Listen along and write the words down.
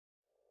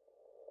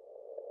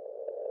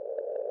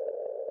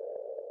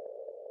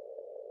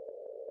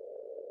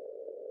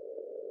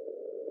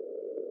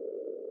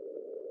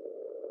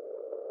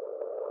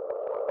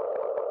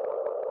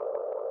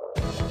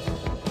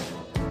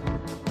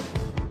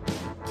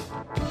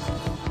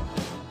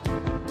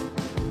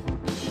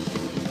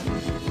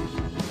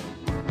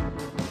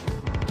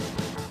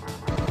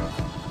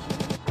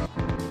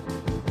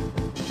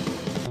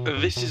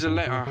This is a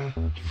letter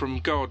from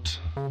God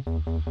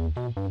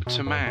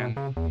to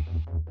man.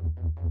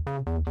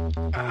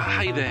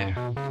 Hey there,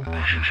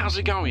 how's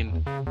it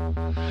going?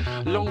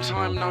 Long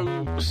time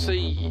no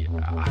see.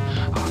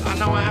 I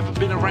know I haven't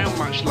been around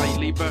much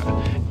lately, but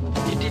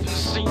it didn't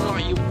seem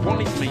like you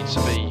wanted me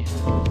to be.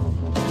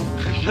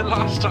 The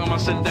last time I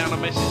sent down a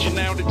message, you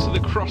nailed it to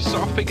the cross,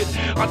 so I figured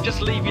I'd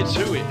just leave you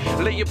to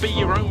it, let you be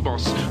your own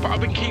boss. But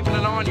I've been keeping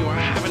an eye on you, I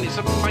have, and it's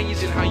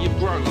amazing how you've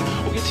grown.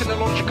 All your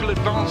technological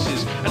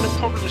advances, and the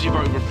problems you've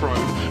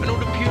overthrown, and all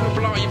the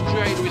beautiful art you've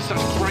created with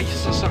such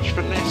grace and such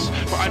finesse.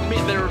 But I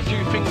admit there are a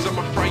few things I'm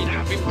afraid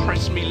have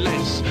impressed me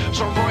less.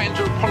 So I'm writing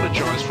to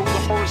apologise for all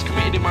the horrors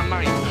committed in my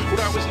name.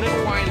 Although it was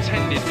never what I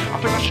intended, I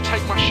feel I should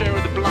take my share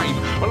of the blame.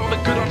 A lot of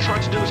the good I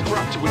tried to do was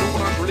corrupted when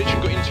organised religion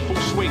got into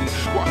full swing.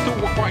 What I thought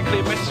were quite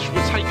clear messages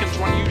were taken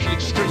to unusual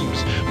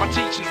extremes. My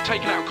teachings were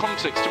taken out of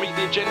context to meet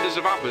the agendas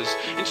of others.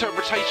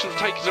 Interpretations were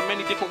taken in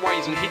many different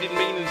ways and hidden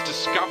meanings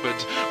discovered.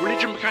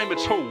 Religion became a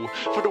tool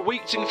for the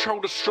weak to control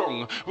the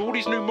strong. With all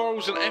these new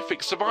morals and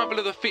ethics, survival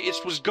of the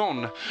fittest was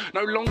gone.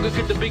 No longer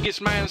could the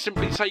biggest man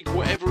simply take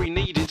whatever he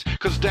needed,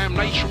 cause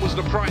damnation was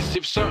the price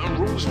if certain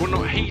rules were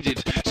not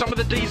heeded. Some of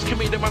the deeds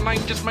committed in my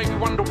name just made me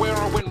wonder where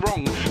I went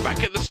wrong.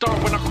 Back at the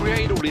start when I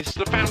created all this,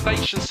 the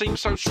foundation seemed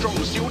so strong.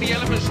 See, all the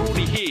elements were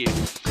already here.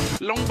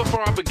 Long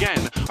before I began,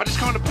 I just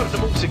kind of put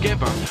them all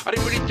together. I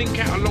didn't really think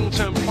out a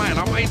long-term plan.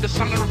 I made the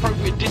sun an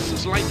appropriate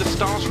distance, laid the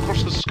stars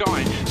across the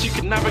sky, so you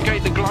could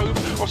navigate the globe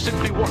or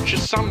simply watch a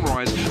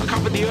sunrise. I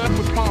covered the earth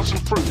with plants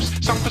and fruits,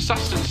 some for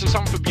sustenance and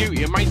some for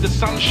beauty. I made the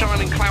sun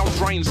shine and clouds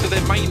rain, so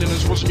their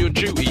maintenance wasn't your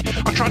duty.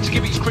 I tried to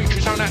give each creature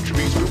its own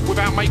attributes, but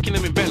without making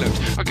them enveloped.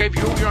 I gave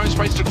you all your own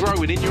space to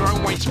grow and in your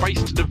own way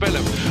space to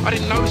develop. I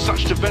didn't know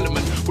such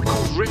development would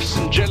cause rifts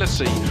and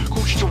jealousy,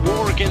 cause you to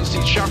war against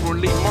each other and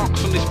leave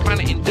marks on this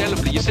planet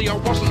indelibly. You see, I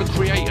wasn't the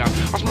creator,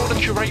 I was more the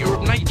curator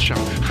of nature.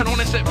 And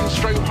honest, that feels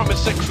straight with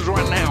homosexuals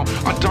right now.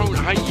 I don't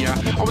hate ya.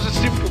 I was a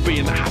simple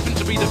being that happened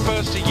to be the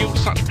first to yield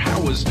such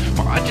powers,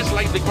 but I just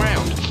laid the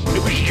ground.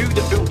 It was you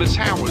that built the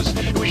towers.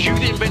 It was you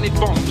that invented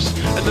bombs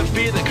and the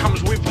fear that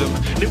comes with them.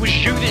 And it was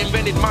you that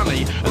invented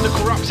money and the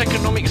corrupt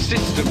economic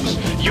systems.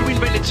 You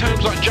invented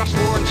terms like just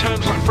war and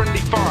terms like friendly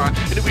fire.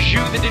 And it was you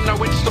that didn't know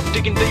when to stop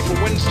digging deep and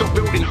when to stop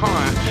building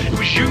higher. It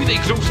was you that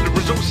exhausted the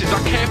resources I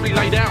carefully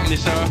laid out on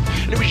this earth.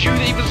 And it was you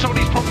that even saw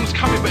these problems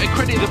coming but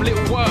accredited them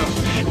little worth.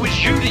 It was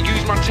you that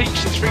used my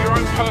teachings for your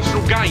own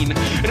personal gain.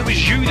 And it was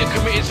you that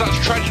committed such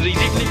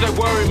tragedies even if they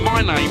were in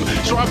my name.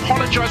 So I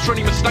apologise for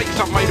any mistakes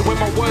I've made and when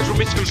my words were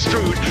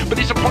misconstrued. But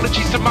this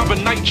apology's to Mother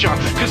Nature,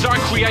 cause I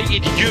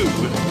created you.